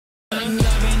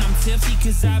tipsy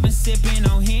cause I've been sipping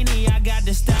on Henny. I got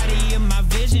the study of my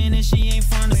vision and she ain't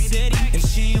from the city. If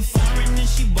she ain't foreign then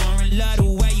she boring. Love the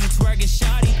way you twerk it,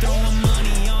 shawty. Throwing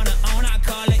money on her own, I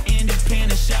call it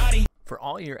independent, shawty. For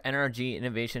all your NRG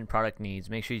innovation product needs,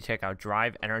 make sure you check out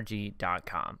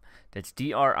driveNRG.com. That's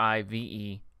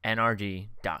DRIVENRG.com.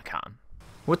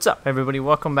 What's up, everybody?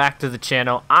 Welcome back to the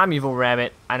channel. I'm EVLRabbit,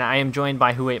 and I am joined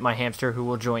by Who Ate My Hamster, who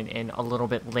will join in a little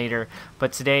bit later.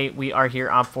 But today we are here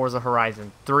on Forza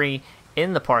Horizon 3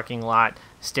 in the parking lot,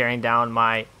 staring down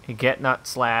my Get Nut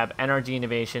Slab NRG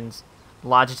Innovations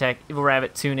Logitech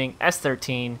EVLRabbit Tuning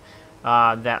S13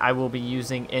 that I will be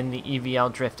using in the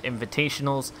EVL Drift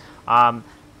Invitationals.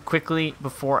 Quickly,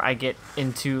 before I get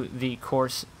into the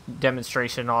course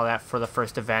demonstration and all that for the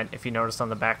first event, if you notice on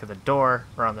the back of the door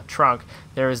or on the trunk,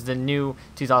 there is the new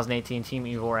 2018 Team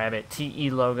Evlrabbit TE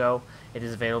logo. It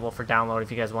is available for download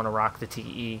if you guys want to rock the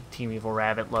TE Team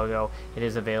Evlrabbit logo. It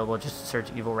is available, just to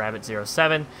search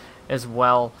EVLRabbit07 as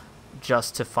well,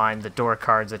 just to find the door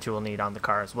cards that you will need on the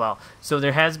car as well. So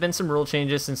there has been some rule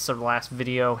changes since the last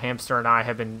video. Hamster and I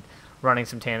have been running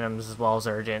some tandems as well as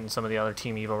Urgent and some of the other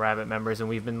Team EVLRabbit members, and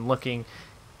we've been looking,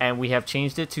 and we have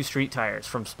changed it to street tires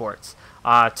from sports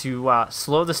to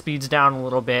slow the speeds down a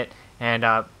little bit and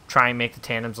try and make the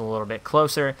tandems a little bit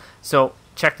closer. So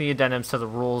check the addendums to the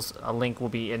rules. A link will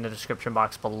be in the description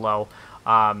box below.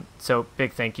 So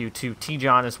big thank you to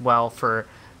T-John as well for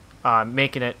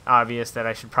making it obvious that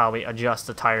I should probably adjust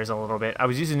the tires a little bit. I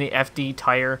was using the FD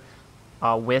tire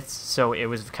widths, so it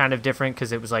was kind of different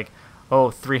because it was like,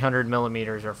 300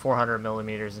 millimeters or 400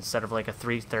 millimeters instead of like a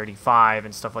 335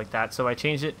 and stuff like that. So I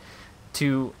changed it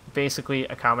to basically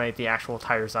accommodate the actual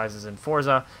tire sizes in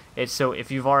Forza. So if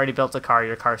you've already built a car,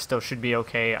 your car still should be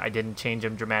okay. I didn't change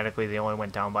them dramatically. They only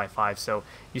went down by 5, so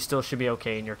you still should be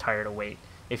okay in your tire to weight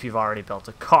if you've already built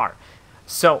a car.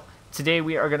 So today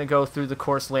we are going to go through the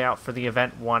course layout for the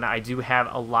Event 1. I do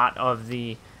have a lot of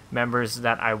the members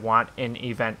that I want in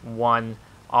Event 1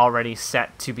 already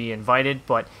set to be invited,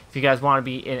 but if you guys want to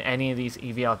be in any of these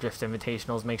EVL Drift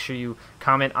Invitationals, make sure you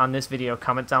comment on this video,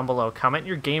 comment down below, comment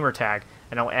your gamer tag,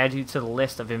 and I'll add you to the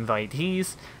list of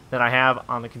invitees that I have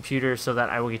on the computer so that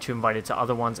I will get you invited to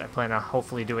other ones. I plan on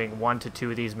hopefully doing 1 to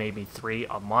 2 of these, maybe 3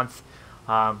 a month.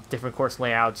 Different course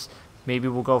layouts. Maybe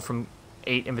we'll go from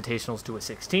 8 invitationals to a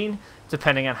 16,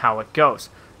 depending on how it goes.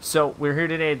 So we're here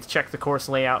today to check the course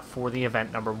layout for the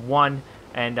event number 1,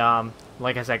 and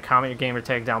like I said, comment your gamer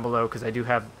tag down below because I do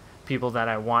have people that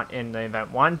I want in the Event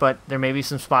 1, but there may be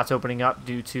some spots opening up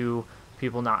due to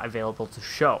people not available to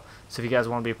show. So if you guys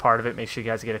want to be a part of it, make sure you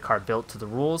guys get a car built to the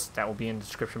rules. That will be in the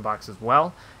description box as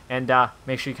well. And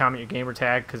make sure you comment your gamer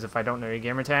tag, because if I don't know your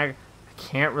gamer tag, I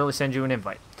can't really send you an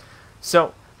invite.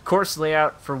 So course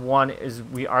layout for 1 is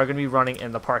we are going to be running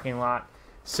in the parking lot.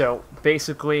 So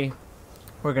basically,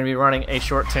 we're going to be running a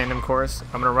short tandem course.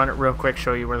 I'm going to run it real quick,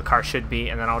 show you where the car should be,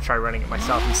 and then I'll try running it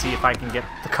myself and see if I can get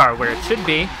the car where it should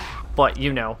be. But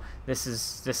you know, this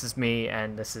is me,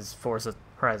 and this is Forza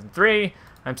Horizon 3.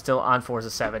 I'm still on Forza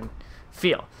 7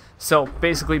 feel. So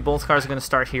basically, both cars are going to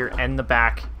start here in the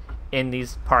back in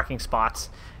these parking spots,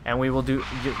 and we will do,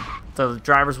 the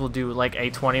drivers will do like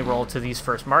a 20 roll to these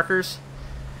first markers,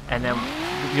 and then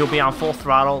you'll be on full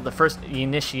throttle. The first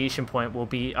initiation point will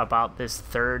be about this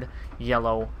third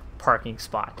yellow parking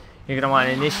spot. You're going to want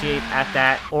to initiate at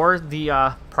that, or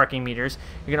the parking meters.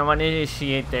 You're going to want to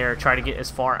initiate there, try to get as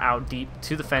far out deep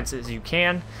to the fence as you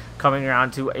can, coming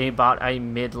around to about a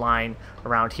midline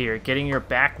around here, getting your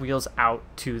back wheels out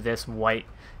to this white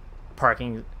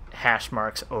parking hash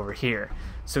marks over here.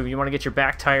 So you want to get your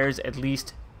back tires at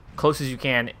least close as you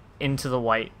can into the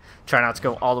white. Try not to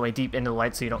go all the way deep into the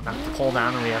light so you don't have to pull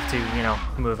down and we have to, you know,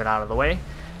 move it out of the way.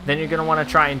 Then you're going to want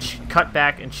to try and cut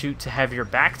back and shoot to have your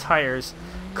back tires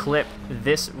clip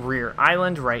this rear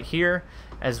island right here,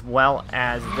 as well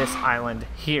as this island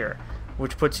here,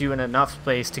 which puts you in enough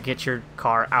space to get your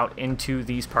car out into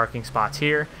these parking spots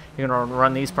here. You're going to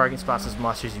run these parking spots as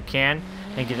much as you can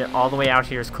and get it all the way out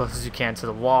here as close as you can to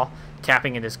the wall.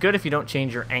 Tapping it is good if you don't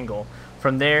change your angle.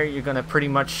 From there, you're going to pretty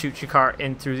much shoot your car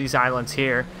in through these islands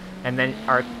here, and then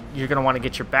you're going to want to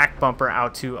get your back bumper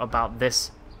out to about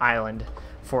this island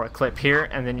for a clip here,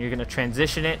 and then you're going to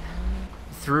transition it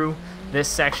through this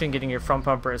section, getting your front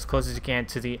bumper as close as you can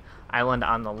to the island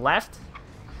on the left,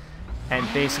 and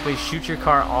basically shoot your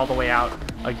car all the way out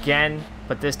again,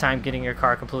 but this time getting your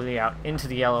car completely out into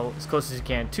the yellow as close as you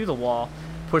can to the wall,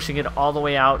 pushing it all the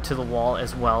way out to the wall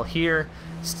as well here,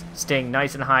 staying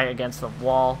nice and high against the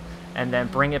wall, and then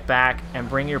bring it back and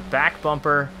bring your back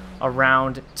bumper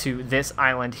around to this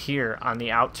island here on the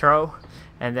outro,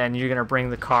 and then you're going to bring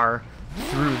the car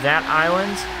through that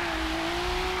island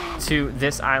to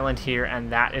this island here,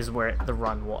 and that is where the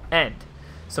run will end.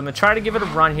 So I'm going to try to give it a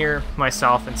run here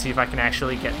myself and see if I can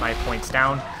actually get my points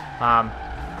down.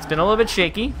 It's been a little bit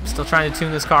shaky. Still trying to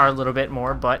tune this car a little bit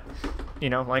more, but, you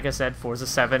know, like I said, Forza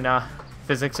 7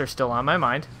 physics are still on my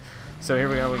mind. So here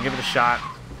we go. We'll give it a shot.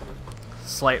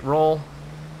 Slight roll.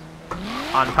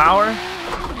 On power.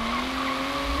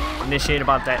 Initiate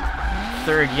about that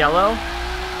third yellow.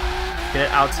 Get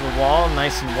it out to the wall,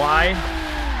 nice and wide.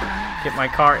 Get my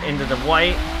car into the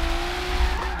white.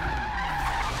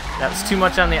 That was too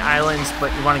much on the islands,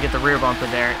 but you want to get the rear bumper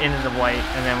there into the white,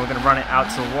 and then we're going to run it out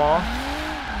to the wall.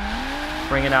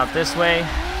 Bring it out this way.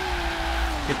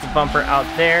 Get the bumper out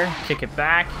there, kick it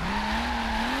back,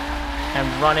 and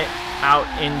run it out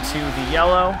into the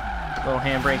yellow. Little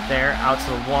handbrake there, out to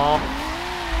the wall.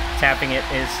 Tapping it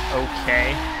is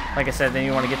okay. Like I said, then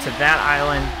you want to get to that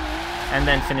island, and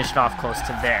then finish it off close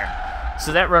to there.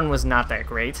 So that run was not that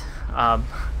great.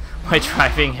 My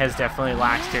driving has definitely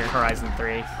laxed here in Horizon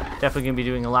 3. Definitely going to be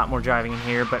doing a lot more driving in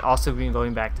here, but also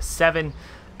going back to 7,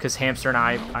 because Hamster and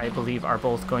I believe, are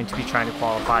both going to be trying to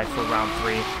qualify for Round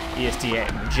 3 ESDA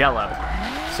and Mugello.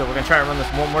 So we're going to try to run this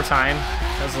one more time.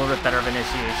 That was a little bit better of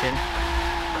initiation.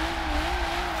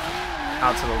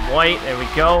 Out to the white. There we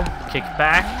go. Kick it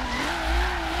back.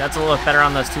 That's a little bit better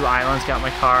on those two islands. Got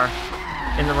my car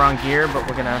in the wrong gear, but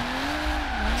we're going to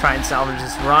try and salvage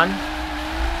this run.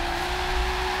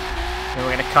 Then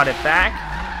we're going to cut it back.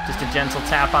 Just a gentle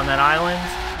tap on that island.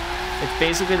 It's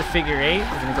basically the figure 8.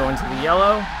 We're going to go into the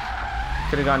yellow.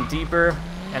 Could have gone deeper,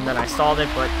 and then I stalled it,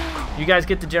 but you guys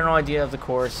get the general idea of the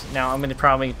course. Now I'm going to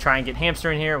probably try and get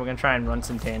Hamster in here. We're going to try and run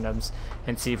some tandems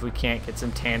and see if we can't get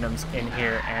some tandems in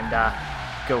here and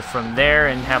go from there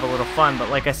and have a little fun. But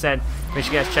like I said, make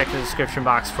sure you guys check the description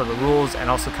box for the rules, and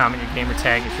also comment your gamer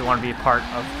tag if you want to be a part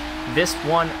of this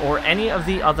one or any of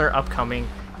the other upcoming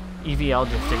EVL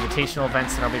Drift Invitational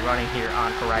events that I'll be running here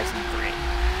on Horizon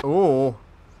 3. Ooh.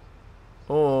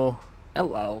 Oh.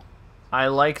 Hello. I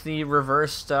like the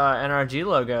reversed NRG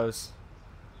logos.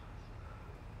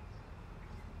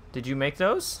 Did you make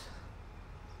those?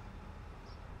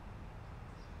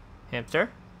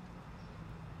 Hamster?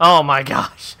 Oh my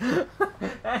gosh.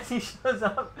 As he shows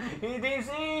up, he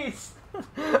DCs.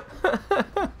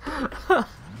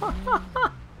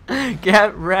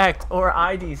 Get wrecked or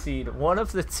IDC'd. One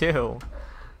of the two.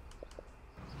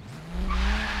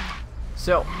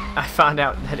 So, I found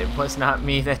out that it was not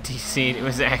me that DC'd. It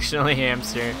was actually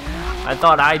Hamster. I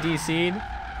thought I DC'd,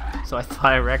 so I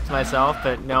thought I wrecked myself,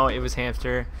 but no, it was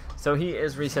Hamster. So he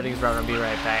is resetting his route, and I'll be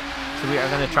right back. So we are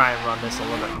going to try and run this a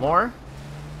little bit more.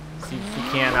 See if we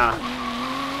can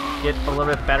get a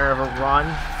little bit better of a run.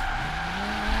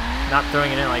 Not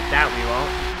throwing it in like that, we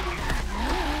won't.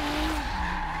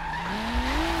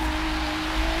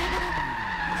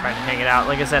 Trying to hang it out.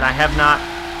 Like I said, I have not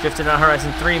drifted on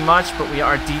Horizon 3 much, but we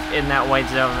are deep in that white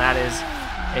zone. That is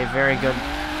a very good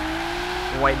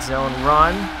white zone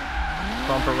run.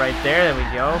 Bumper right there. There we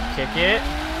go. Kick it.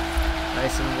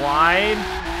 Nice and wide.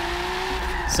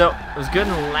 So, it was good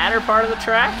in the latter part of the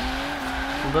track.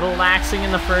 A little laxing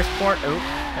in the first port. Oop,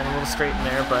 and a little straight in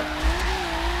there, but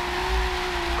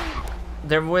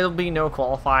there will be no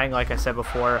qualifying, like I said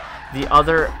before. The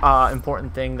other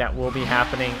important thing that will be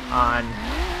happening on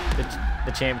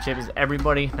the championship is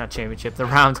the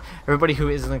rounds, everybody who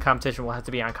is in the competition will have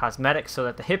to be on cosmetics so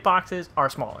that the hitboxes are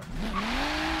smaller.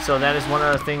 So that is one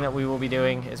other thing that we will be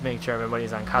doing, is making sure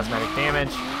everybody's on cosmetic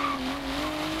damage.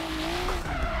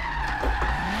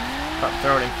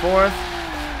 Throw it in fourth.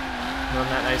 Run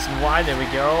that nice and wide. There we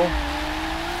go.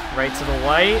 Right to the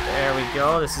white. There we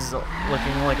go. This is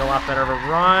looking like a lot better of a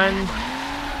run.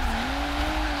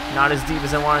 Not as deep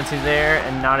as I wanted to there,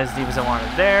 and not as deep as I wanted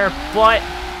there, but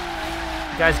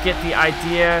you guys get the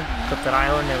idea. Clip that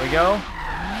island. There we go.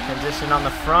 Transition on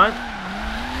the front.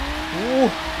 Ooh.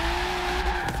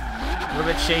 A little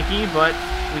bit shaky, but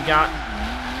we got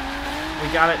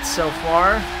it so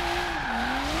far.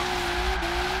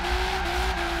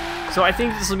 So I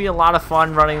think this will be a lot of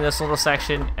fun running this little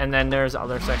section, and then there's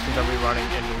other sections I'll be running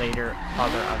in later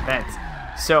other events.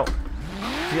 So,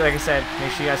 like I said,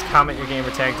 make sure you guys comment your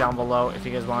gamer tag down below if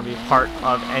you guys want to be a part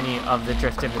of any of the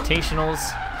Drift Invitationals.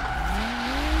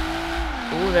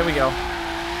 Ooh, there we go.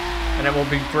 And then we'll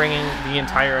be bringing the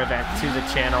entire event to the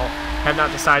channel. I have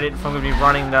not decided if I'm going to be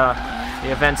running the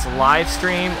events live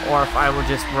stream or if I will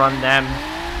just run them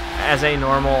as a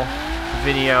normal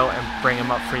video and bring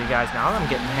them up for you guys. Now I'm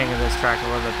getting the hang of this track a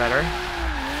little bit better.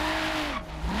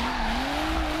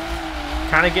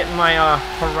 Kind of getting my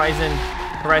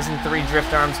Horizon 3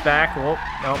 drift arms back. Whoop,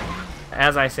 nope.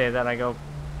 As I say that, I go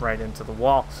right into the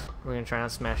wall. We're gonna try not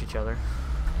to smash each other.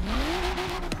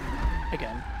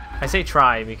 Again. I say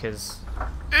try because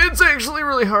it's actually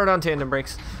really hard on tandem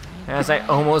brakes. As I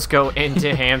almost go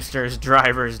into Hamster's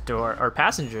driver's door, or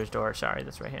passenger's door. Sorry,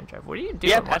 that's right-hand drive. What are you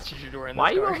doing? Yeah, passenger door in this Why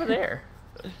are you car. over there?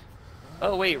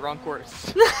 Oh wait, wrong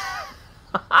course.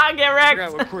 I get wrecked. I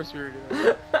forgot what course we were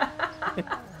doing.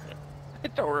 I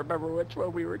don't remember which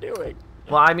one we were doing.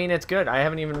 Well, I mean, it's good. I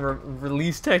haven't even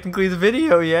released technically the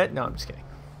video yet. No, I'm just kidding.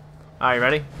 All right,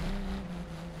 ready?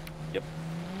 Yep.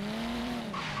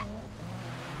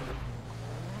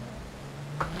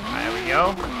 There we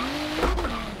go.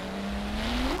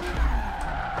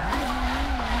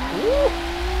 Woo!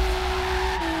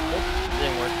 Oops,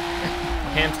 didn't work.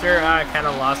 Hamster kind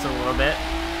of lost it a little bit.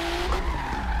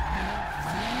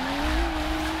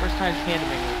 First time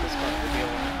tandeming with this car, to be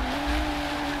honest.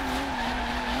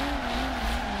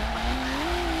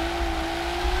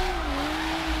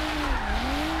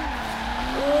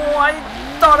 Oh, I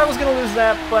thought I was going to lose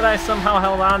that, but I somehow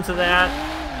held on to that.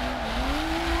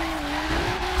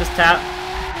 Just tap.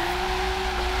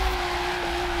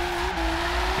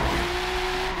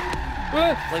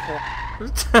 Light pole.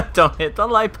 Don't hit the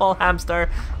light pole, Hamster.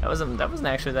 That wasn't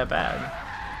actually that bad.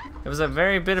 It was a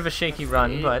very bit of a shaky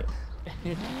run, but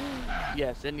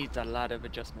Yes, it needs a lot of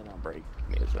adjustment on brake.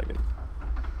 Give me a second.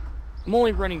 I'm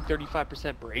only running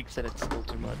 35% brakes, and it's still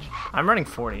too much. I'm running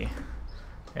 40,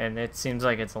 and it seems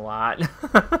like it's a lot.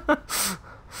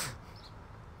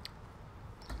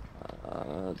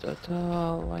 Data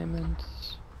alignment,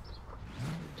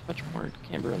 touch point,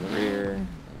 camber in the rear, and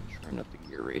trim up the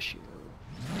gear ratio.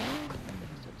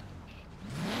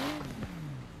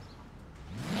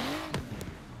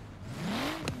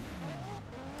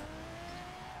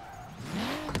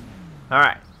 All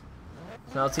right,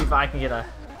 so now let's see if I can get a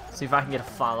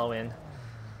follow in.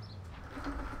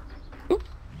 Oop.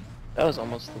 That was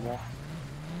almost the wall.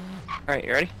 All right,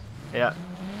 you ready? Yeah.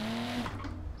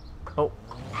 Oh.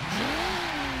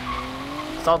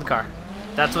 Stalled the car.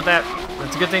 That's a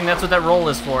good thing that's what that roll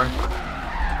is for.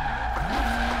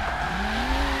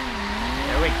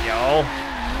 There we go.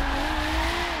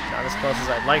 Not as close as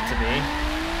I'd like to be.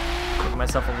 Give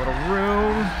myself a little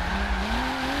room.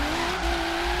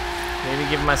 Maybe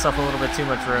giving myself a little bit too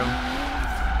much room.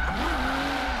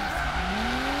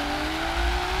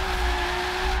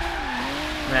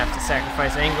 I'm gonna have to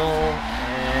sacrifice angle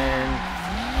and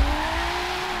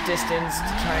distance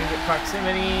to try and get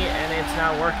proximity, and it's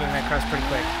not working. That car's pretty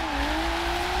quick.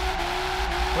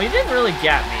 Well, he didn't really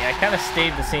get me. I kind of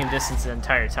stayed the same distance the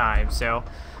entire time, so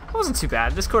it wasn't too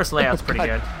bad. This course layout's pretty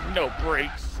good. No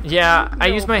brakes. Yeah, I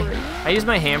No use my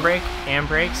handbrake and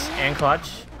brakes and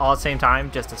clutch all at the same time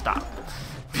just to stop,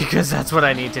 because that's what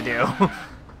I need to do.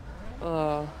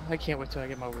 I can't wait till I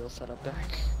get my wheels set up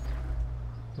back.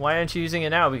 Why aren't you using it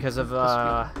now? Because of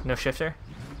no shifter?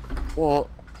 Well,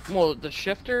 the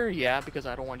shifter, yeah, because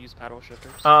I don't want to use paddle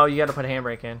shifters. Oh, you got to put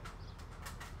handbrake in.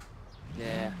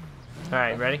 Yeah. All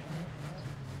right, ready?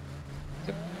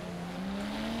 Yep.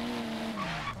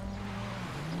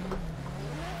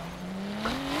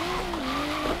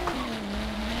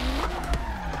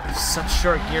 Such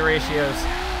short gear ratios.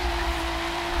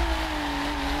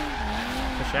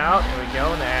 Push out. There we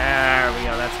go. There we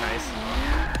go. That's nice.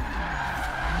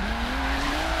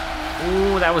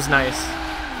 Ooh, that was nice.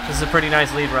 This is a pretty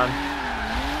nice lead run.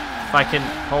 If I can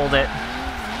hold it.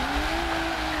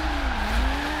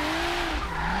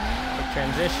 Quick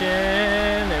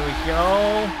transition. There we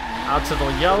go. Out to the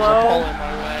yellow. There's a pole in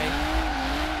my way.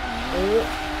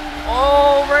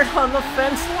 Oh, right on the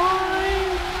fence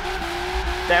line.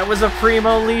 That was a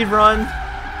primo lead run.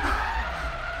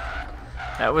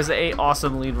 That was a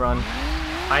awesome lead run.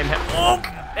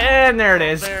 And there it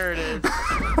is. There it is.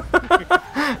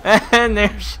 And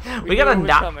there's we gotta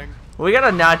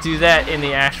not do that in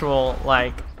the actual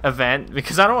like event,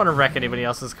 because I don't want to wreck anybody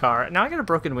else's car. Now I got a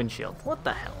broken windshield. What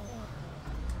the hell?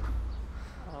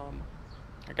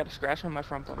 I got a scratch on my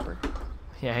front bumper.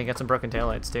 Yeah, I got some broken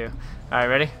taillights too. All right,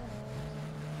 ready?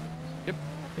 Yep.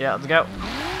 Yeah, let's go.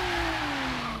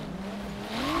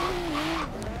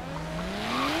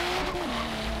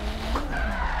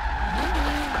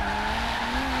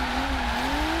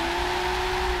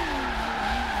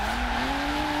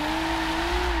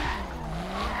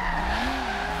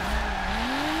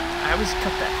 I always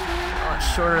cut that a lot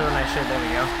shorter than I should. There we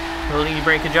go. Little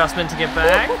e-brake adjustment to get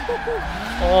back.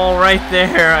 Oh, right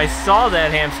there. I saw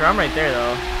that, Hamster. I'm right there,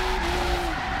 though.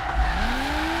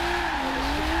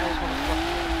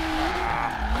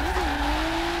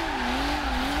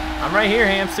 I'm right here,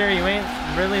 Hamster. You ain't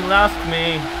really left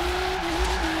me.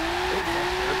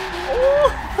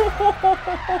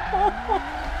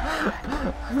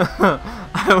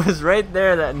 I was right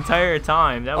there that entire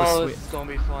time. That was Oh, sweet. this is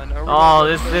gonna be fun. Oh,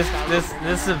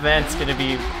 this event's gonna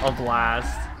be a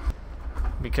blast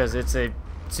because it's a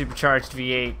supercharged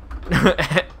V8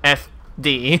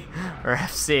 FD or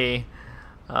FC.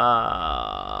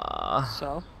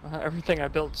 So, everything I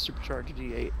built supercharged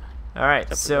V8. All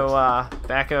right, so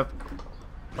back up.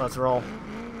 Let's roll.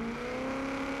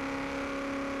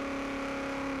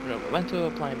 No, we went to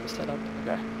applying the setup.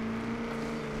 Okay.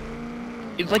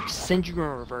 It like sends you in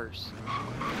reverse.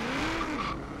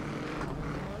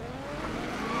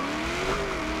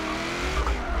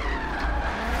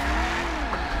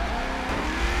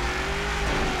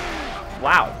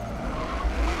 Wow.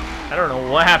 I don't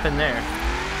know what happened there.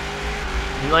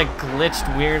 He like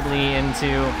glitched weirdly into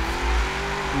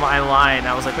my line.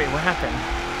 I was like, wait, what happened?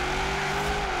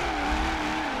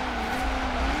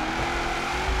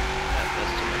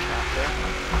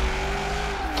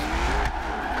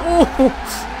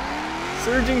 Oh!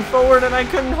 Surging forward and I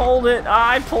couldn't hold it.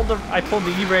 I pulled the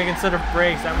e-brake instead of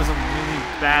brakes. That was a really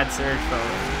bad surge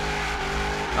forward.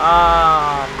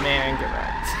 Oh man, get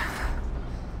wrecked.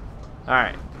 All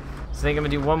right. So I think I'm gonna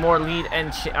do one more lead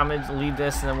and I'm gonna lead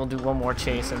this, and then we'll do one more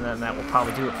chase, and then that will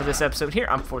probably do it for this episode here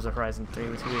on Forza Horizon 3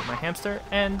 with my hamster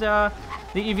and the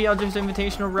EVL Drift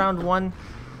Invitational Round 1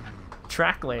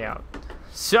 track layout.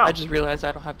 So I just realized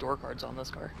I don't have door cards on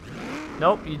this car.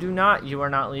 Nope, you do not. You are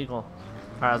not legal. All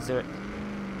right, let's do it.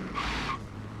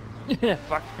 Yeah,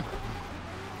 fuck.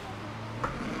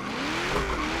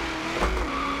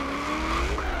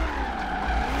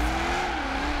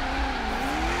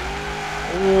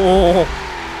 Oh,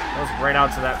 that was right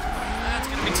out to that. That's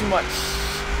gonna be too much.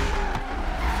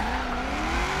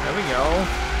 There we go.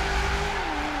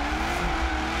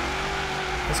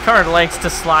 This car likes to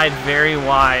slide very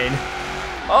wide.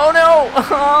 Oh no!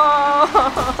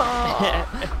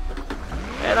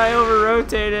 And I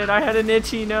over-rotated. I had an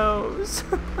itchy nose.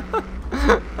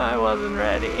 I wasn't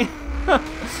ready.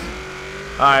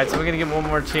 Alright, so we're going to get one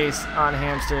more chase on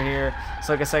Hamster here.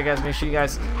 So like I said, guys, make sure you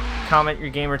guys comment your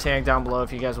gamer tag down below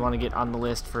if you guys want to get on the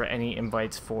list for any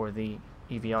invites for the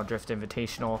EVL Drift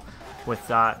Invitational with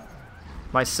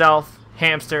myself,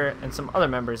 Hamster, and some other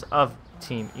members of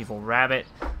Team EvlRabbit.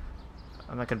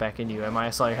 I'm not gonna back into you, am I? I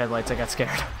saw your headlights, I got scared.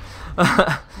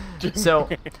 So,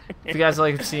 if you guys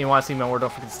like to see and want to see more,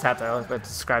 don't forget to tap that like button to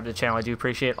subscribe to the channel. I do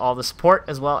appreciate all the support,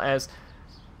 as well as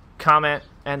comment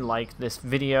and like this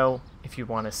video if you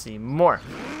want to see more.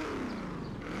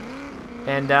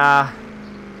 And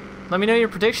let me know your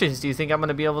predictions. Do you think I'm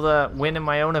gonna be able to win in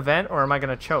my own event, or am I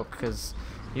gonna choke? Because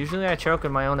usually I choke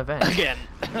in my own event. Again.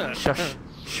 Shush.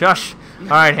 Shush.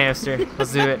 Alright, Hamster.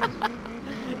 Let's do it.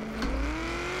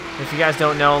 If you guys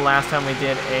don't know, last time we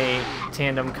did a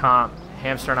tandem comp,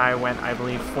 Hamster and I went, I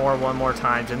believe, 4 more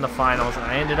times in the finals, and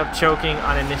I ended up choking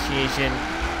on initiation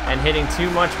and hitting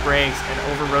too much brakes and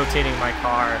over-rotating my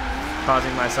car,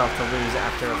 causing myself to lose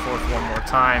after a 4th one more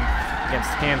time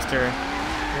against Hamster.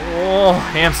 Oh,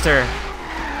 Hamster.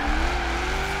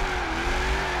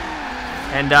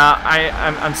 And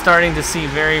I'm starting to see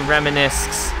very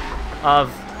reminiscent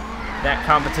of that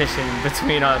competition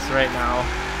between us right now.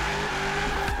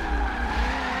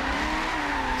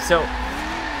 So,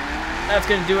 that's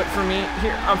going to do it for me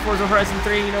here on Forza Horizon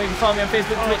 3. You know, you can follow me on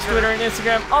Facebook, Twitch, Twitter, and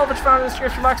Instagram, all of which found in the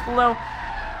description box below.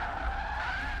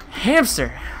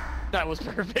 Hamster. That was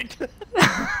perfect.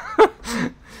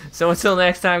 So until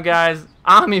next time, guys,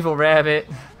 I'm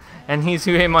EvlRabbit, and he's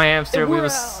Who Ate My Hamster.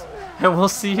 And we'll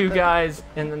see you guys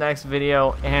in the next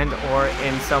video and or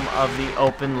in some of the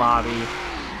open lobby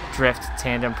drift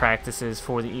tandem practices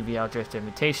for the EVL Drift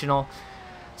Invitational.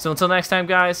 So until next time,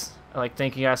 guys, I'd like to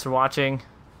thank you guys for watching.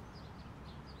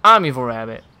 I'm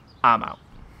EvlRabbit. I'm out.